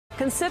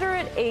Consider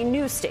it a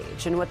new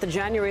stage in what the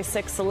January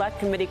 6th Select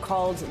Committee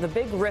called the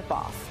big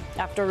ripoff.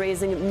 After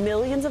raising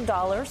millions of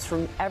dollars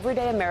from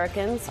everyday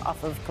Americans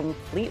off of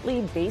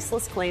completely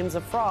baseless claims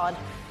of fraud,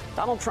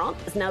 Donald Trump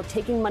is now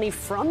taking money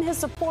from his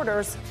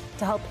supporters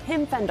to help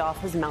him fend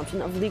off his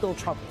mountain of legal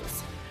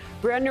troubles.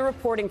 Brand new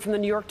reporting from the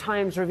New York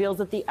Times reveals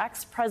that the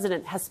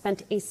ex-president has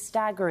spent a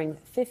staggering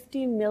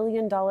 $50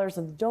 million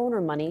of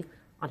donor money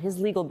on his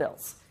legal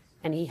bills,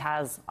 and he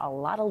has a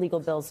lot of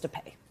legal bills to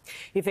pay.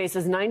 He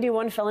faces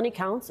 91 felony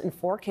counts in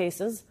 4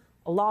 cases,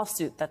 a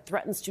lawsuit that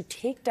threatens to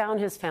take down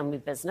his family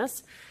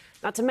business,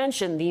 not to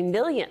mention the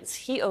millions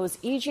he owes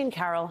E.G. and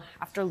Carroll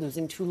after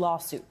losing 2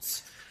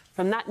 lawsuits.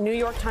 From that New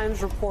York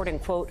Times reporting,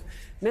 quote,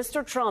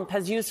 Mr. Trump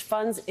has used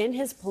funds in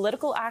his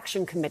political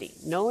action committee,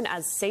 known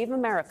as Save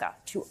America,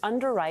 to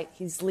underwrite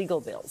his legal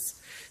bills.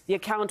 The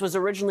account was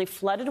originally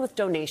flooded with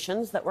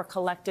donations that were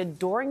collected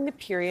during the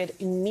period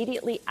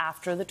immediately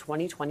after the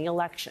 2020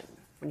 election,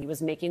 when he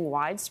was making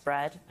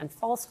widespread and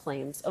false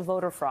claims of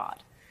voter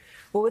fraud.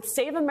 But with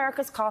Save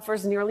America's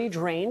coffers nearly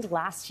drained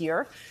last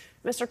year,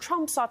 Mr.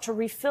 Trump sought to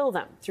refill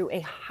them through a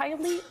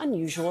highly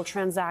unusual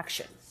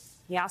transaction.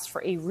 He asked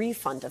for a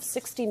refund of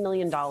 $60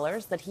 million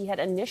that he had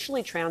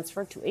initially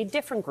transferred to a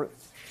different group,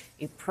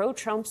 a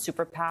pro-Trump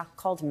super PAC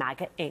called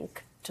MAGA Inc.,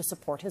 to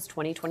support his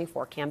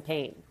 2024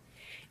 campaign.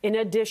 In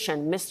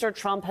addition, Mr.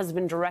 Trump has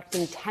been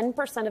directing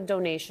 10% of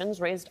donations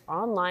raised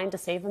online to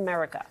Save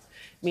America,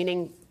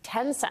 meaning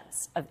 10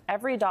 cents of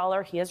every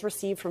dollar he has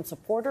received from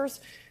supporters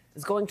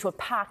is going to a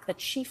PAC that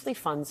chiefly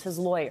funds his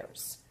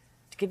lawyers.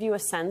 To give you a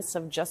sense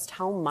of just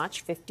how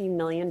much $50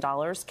 million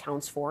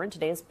counts for in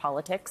today's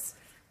politics,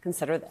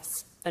 consider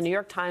this. The New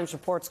York Times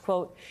reports,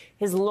 quote,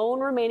 his lone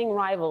remaining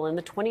rival in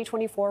the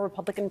 2024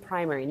 Republican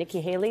primary,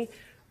 Nikki Haley,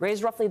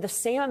 raised roughly the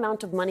same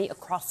amount of money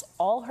across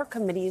all her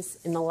committees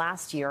in the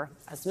last year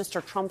as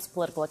Mr. Trump's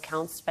political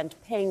accounts spent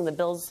paying the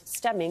bills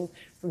stemming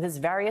from his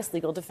various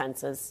legal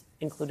defenses,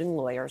 including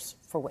lawyers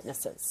for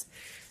witnesses.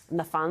 And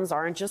the funds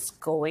aren't just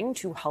going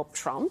to help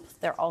Trump.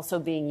 They're also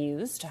being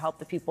used to help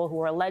the people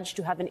who are alleged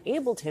to have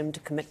enabled him to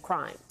commit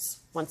crimes.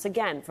 Once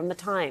again, from the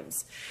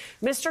Times,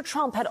 Mr.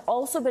 Trump had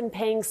also been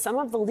paying some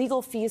of the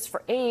legal fees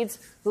for aides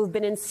who have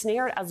been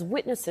ensnared as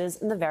witnesses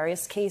in the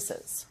various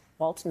cases.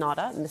 Walt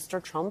Nauta,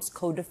 Mr. Trump's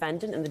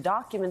co-defendant in the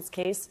documents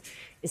case,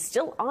 is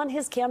still on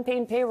his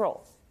campaign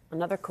payroll.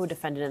 Another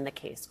co-defendant in the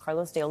case,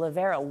 Carlos de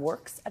Oliveira,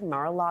 works at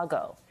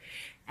Mar-a-Lago.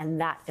 And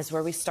that is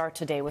where we start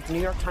today with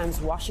New York Times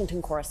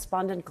Washington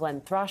correspondent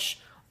Glenn Thrush.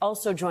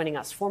 Also joining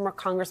us, former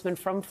Congressman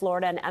from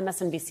Florida and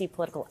MSNBC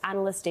political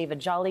analyst David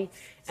Jolly,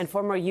 and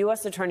former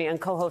U.S. attorney and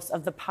co-host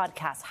of the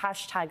podcast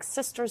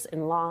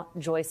 #Sisters-in-Law,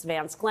 Joyce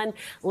Vance. Glenn,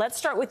 let's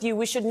start with you.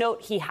 We should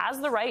note he has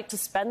the right to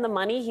spend the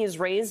money he has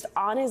raised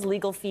on his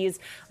legal fees.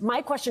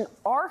 My question,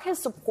 are his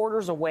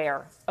supporters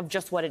aware of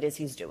just what it is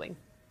he's doing?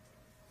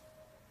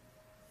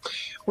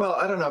 Well,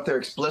 I don't know if they're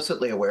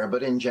explicitly aware,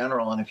 but in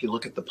general, and if you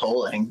look at the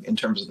polling in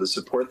terms of the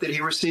support that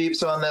he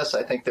receives on this,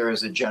 I think there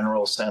is a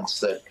general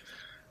sense that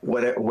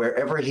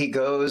wherever he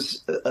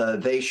goes,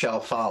 they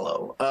shall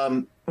follow.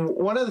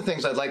 One of the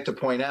things I'd like to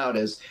point out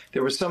is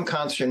there was some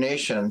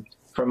consternation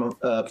from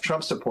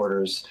Trump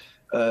supporters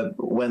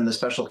when the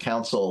special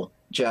counsel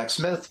Jack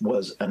Smith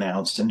was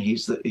announced, and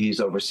he's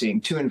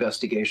overseeing 2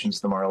 investigations,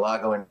 the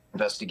Mar-a-Lago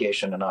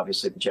investigation and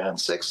obviously the Jan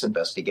 6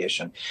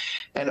 investigation.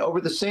 And over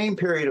the same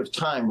period of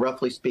time,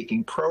 roughly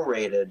speaking,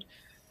 prorated,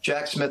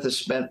 Jack Smith has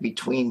spent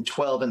between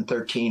 $12 and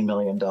 $13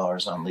 million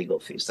on legal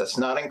fees. That's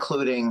not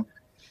including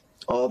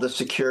all the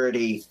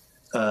security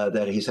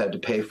that he's had to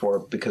pay for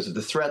because of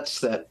the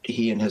threats that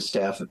he and his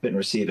staff have been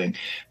receiving.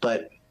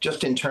 But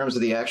just in terms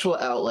of the actual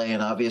outlay,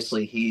 and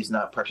obviously he's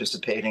not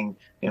participating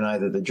in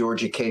either the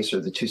Georgia case or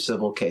the 2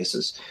 civil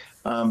cases,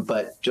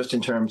 but just in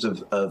terms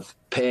of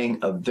paying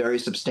a very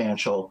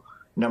substantial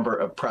number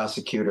of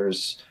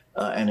prosecutors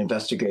and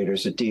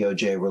investigators at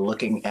DOJ, we're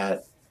looking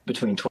at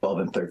between 12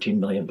 and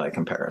 13 million by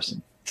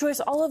comparison. Joyce,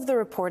 all of the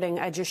reporting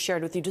I just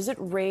shared with you, does it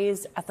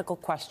raise ethical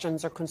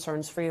questions or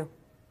concerns for you?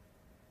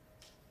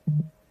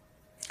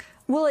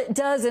 Well, it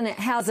does, and it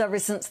has ever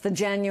since the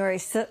January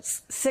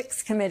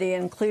 6th committee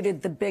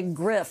included the big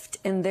grift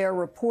in their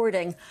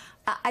reporting.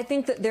 I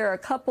think that there are a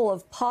couple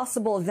of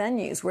possible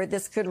venues where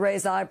this could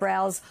raise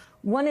eyebrows.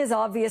 One is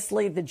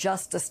obviously the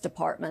Justice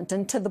Department.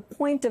 And to the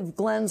point of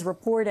Glenn's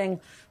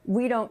reporting,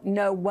 we don't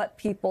know what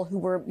people who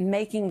were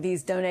making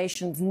these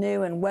donations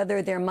knew and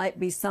whether there might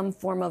be some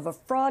form of a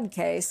fraud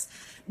case.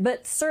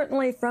 But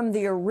certainly from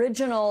the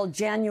original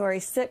January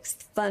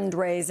 6th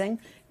fundraising,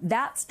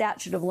 that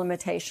statute of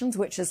limitations,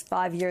 which is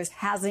 5 years,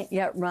 hasn't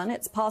yet run.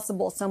 It's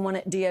possible someone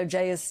at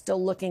DOJ is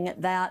still looking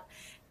at that,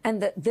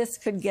 and that this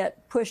could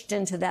get pushed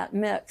into that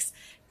mix.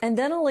 And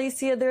then,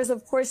 Alicia, there's,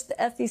 of course, the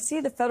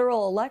FEC, the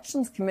Federal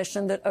Elections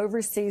Commission, that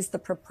oversees the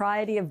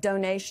propriety of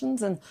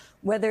donations and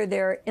whether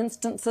there are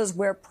instances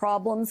where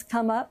problems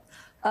come up.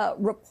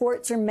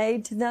 Reports are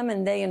made to them,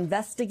 and they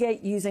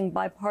investigate using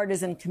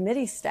bipartisan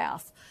committee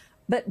staff.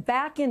 But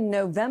back in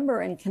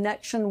November, in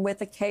connection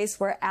with a case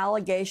where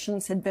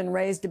allegations had been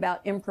raised about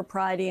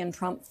impropriety in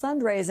Trump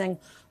fundraising,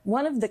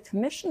 one of the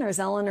commissioners,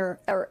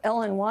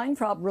 Ellen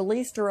Weintraub,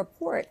 released a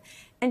report,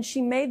 and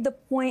she made the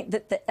point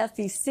that the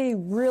FEC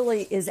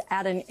really is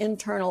at an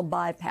internal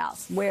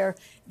bypass where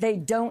they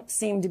don't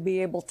seem to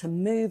be able to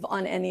move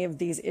on any of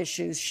these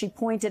issues. She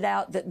pointed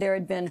out that there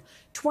had been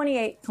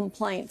 28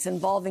 complaints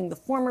involving the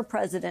former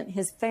president,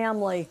 his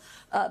family,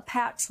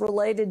 PACs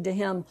related to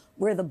him,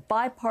 where the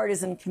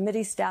bipartisan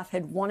committee staff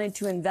had wanted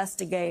to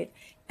investigate,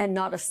 and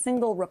not a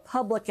single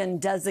Republican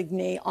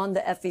designee on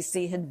the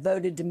FEC had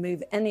voted to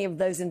move any of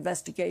those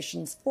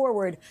investigations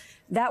forward.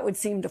 That would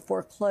seem to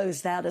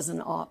foreclose that as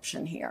an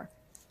option here.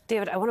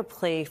 David, I want to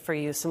play for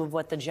you some of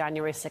what the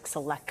January 6th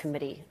Select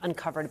Committee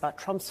uncovered about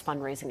Trump's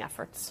fundraising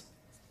efforts.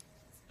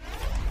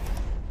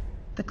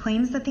 The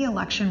claims that the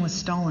election was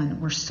stolen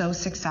were so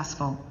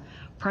successful.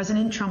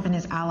 President Trump and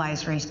his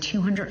allies raised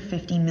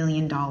 $250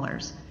 million,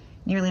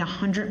 nearly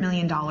 $100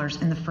 million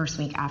in the first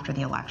week after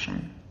the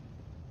election.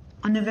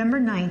 On November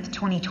 9th,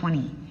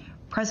 2020,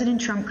 President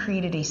Trump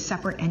created a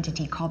separate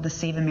entity called the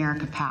Save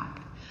America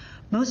PAC.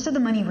 Most of the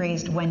money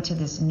raised went to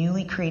this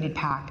newly created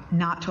PAC,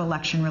 not to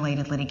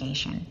election-related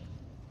litigation.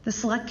 The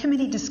Select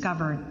Committee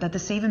discovered that the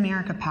Save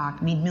America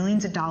PAC made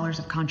millions of dollars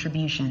of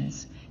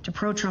contributions to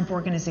pro-Trump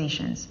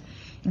organizations,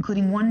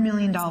 including $1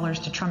 million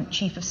to Trump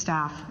Chief of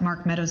Staff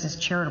Mark Meadows'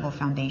 charitable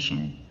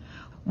foundation,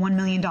 $1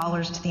 million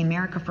to the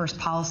America First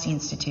Policy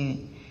Institute,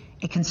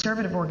 a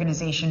conservative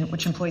organization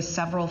which employs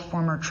several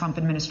former Trump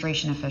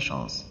administration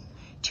officials,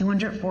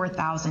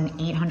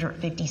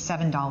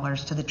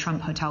 $204,857 to the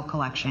Trump Hotel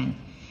Collection,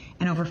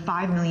 and over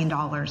 $5 million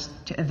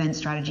to Event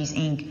Strategies,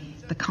 Inc.,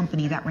 the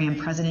company that ran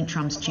President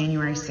Trump's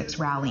January 6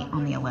 rally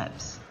on the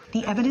Ellipse.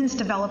 The evidence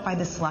developed by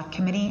the Select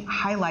Committee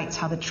highlights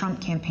how the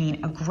Trump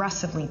campaign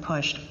aggressively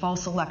pushed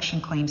false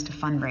election claims to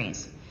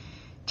fundraise,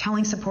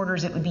 telling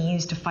supporters it would be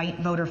used to fight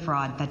voter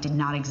fraud that did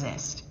not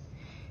exist.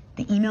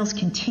 The emails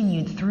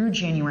continued through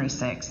January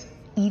 6th,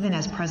 even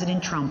as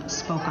President Trump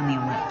spoke on the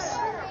Ellipse.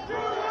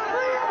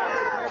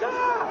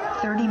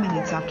 30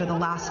 minutes after the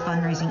last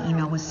fundraising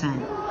email was sent,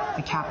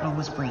 the Capitol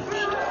was breached.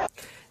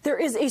 There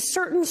is a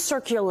certain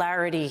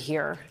circularity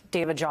here,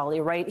 David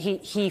Jolly, right?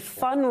 He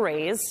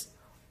fundraised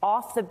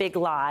off the big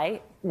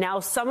lie. Now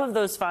some of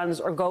those funds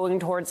are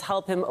going towards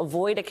help him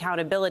avoid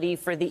accountability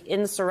for the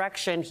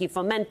insurrection he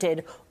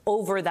fomented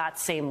over that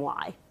same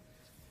lie.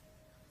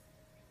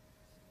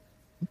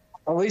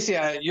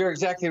 Alicia, you're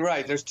exactly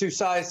right. There's two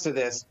sides to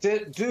this.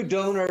 Do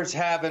donors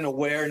have an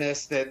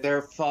awareness that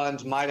their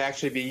funds might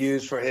actually be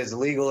used for his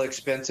legal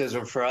expenses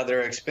or for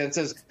other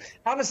expenses?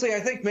 Honestly, I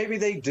think maybe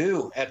they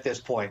do at this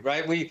point,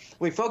 right? We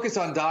focus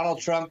on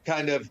Donald Trump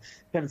kind of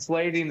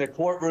conflating the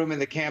courtroom and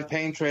the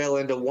campaign trail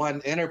into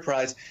one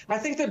enterprise. I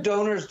think the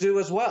donors do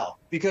as well,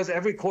 because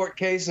every court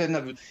case in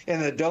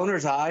the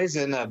donors' eyes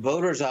and the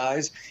voters'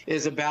 eyes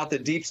is about the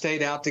deep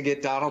state out to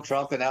get Donald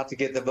Trump and out to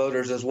get the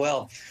voters as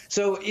well.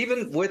 So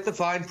even with the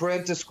fine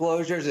print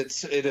disclosures,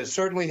 it is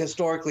certainly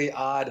historically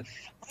odd.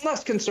 I'm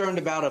less concerned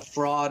about a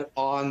fraud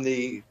on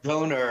the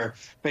donor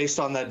based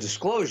on the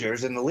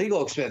disclosures and the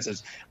legal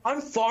expenses. I'm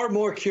far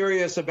more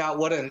curious about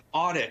what an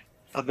audit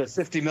of the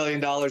 $50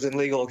 million in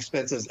legal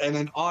expenses and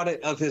an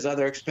audit of his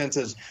other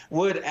expenses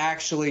would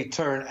actually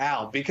turn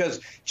out. Because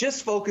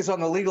just focus on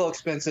the legal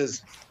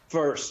expenses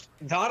first.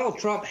 Donald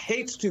Trump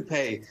hates to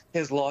pay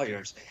his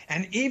lawyers.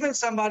 And even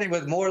somebody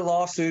with more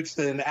lawsuits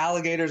than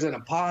alligators in a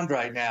pond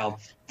right now,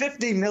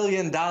 $50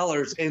 million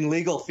in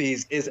legal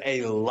fees is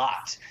a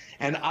lot.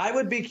 And I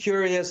would be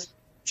curious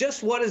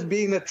just what is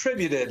being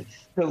attributed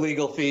to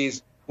legal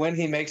fees when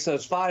he makes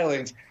those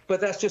filings. But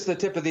that's just the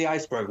tip of the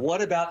iceberg.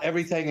 What about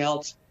everything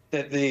else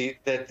that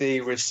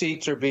the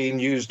receipts are being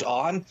used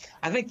on?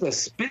 I think the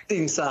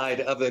spending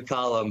side of the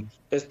column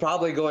is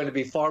probably going to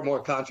be far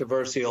more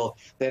controversial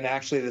than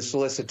actually the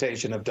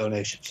solicitation of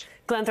donations.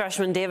 Glenn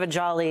Thrushman, David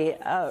Jolly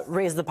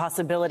raised the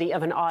possibility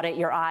of an audit.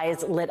 Your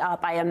eyes lit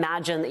up. I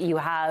imagine that you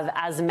have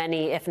as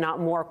many, if not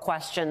more,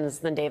 questions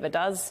than David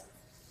does.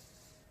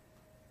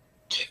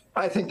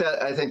 I think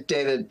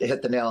David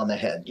hit the nail on the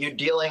head. You're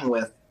dealing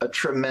with a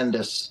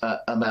tremendous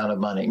amount of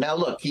money. Now,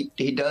 look,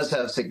 he does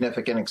have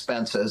significant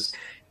expenses.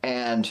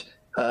 And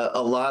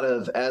a lot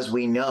of, as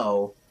we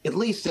know, at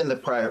least in the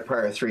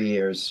prior 3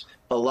 years,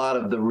 a lot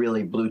of the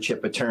really blue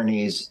chip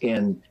attorneys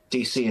in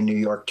D.C. and New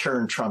York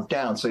turned Trump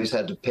down. So he's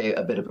had to pay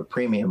a bit of a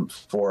premium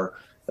for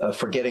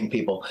getting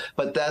people.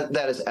 But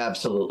that is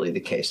absolutely the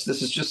case.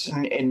 This is just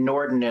an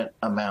inordinate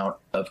amount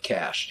of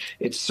cash.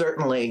 It's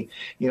certainly,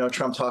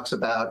 Trump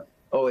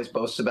always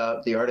boasts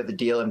about the art of the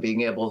deal and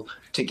being able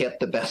to get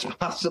the best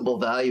possible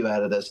value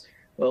out of this.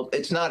 Well,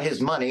 it's not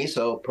his money,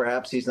 so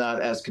perhaps he's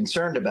not as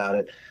concerned about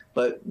it.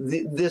 But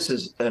this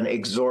is an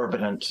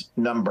exorbitant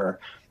number.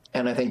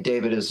 And I think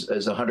David is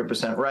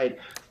 100% right.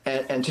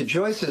 And to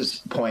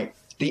Joyce's point,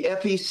 the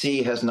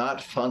FEC has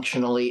not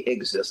functionally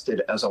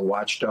existed as a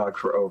watchdog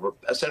for over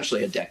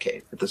essentially a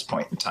decade at this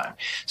point in time.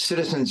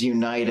 Citizens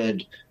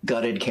United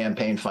gutted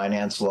campaign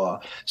finance law.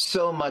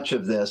 So much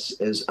of this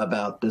is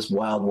about this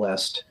Wild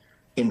West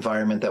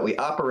environment that we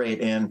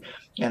operate in.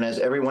 And as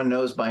everyone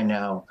knows by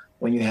now,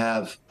 when you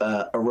have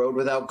a road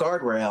without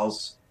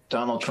guardrails,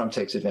 Donald Trump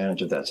takes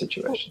advantage of that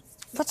situation.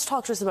 Let's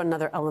talk just about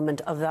another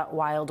element of that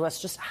Wild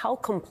West. Just how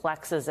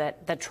complex is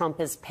it that Trump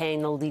is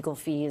paying the legal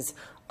fees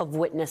of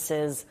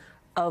witnesses,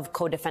 of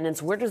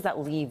co-defendants? Where does that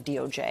leave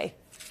DOJ?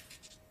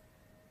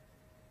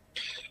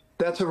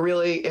 That's a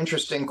really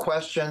interesting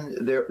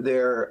question.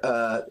 There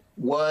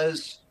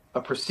was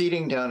a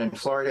proceeding down in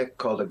Florida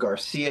called a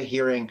Garcia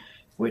hearing,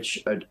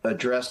 which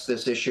addressed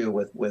this issue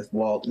with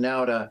Walt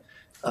Nauta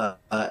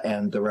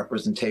and the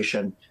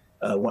representation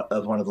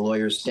of one of the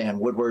lawyers, Stan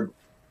Woodward,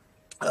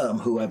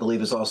 who I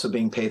believe is also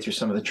being paid through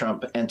some of the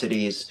Trump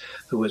entities,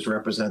 who was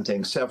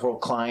representing several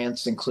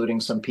clients, including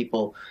some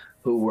people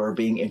who were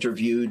being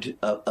interviewed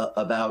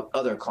about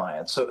other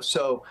clients.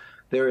 So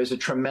there is a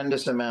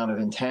tremendous amount of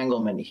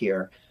entanglement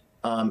here.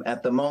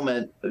 At the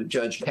moment,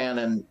 Judge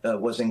Cannon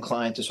was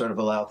inclined to sort of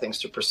allow things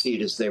to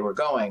proceed as they were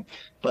going.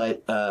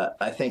 But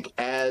I think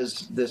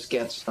as this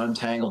gets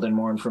untangled and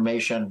more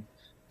information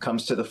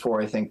comes to the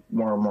fore, I think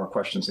more and more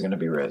questions are going to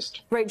be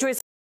raised. Right,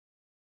 Joyce.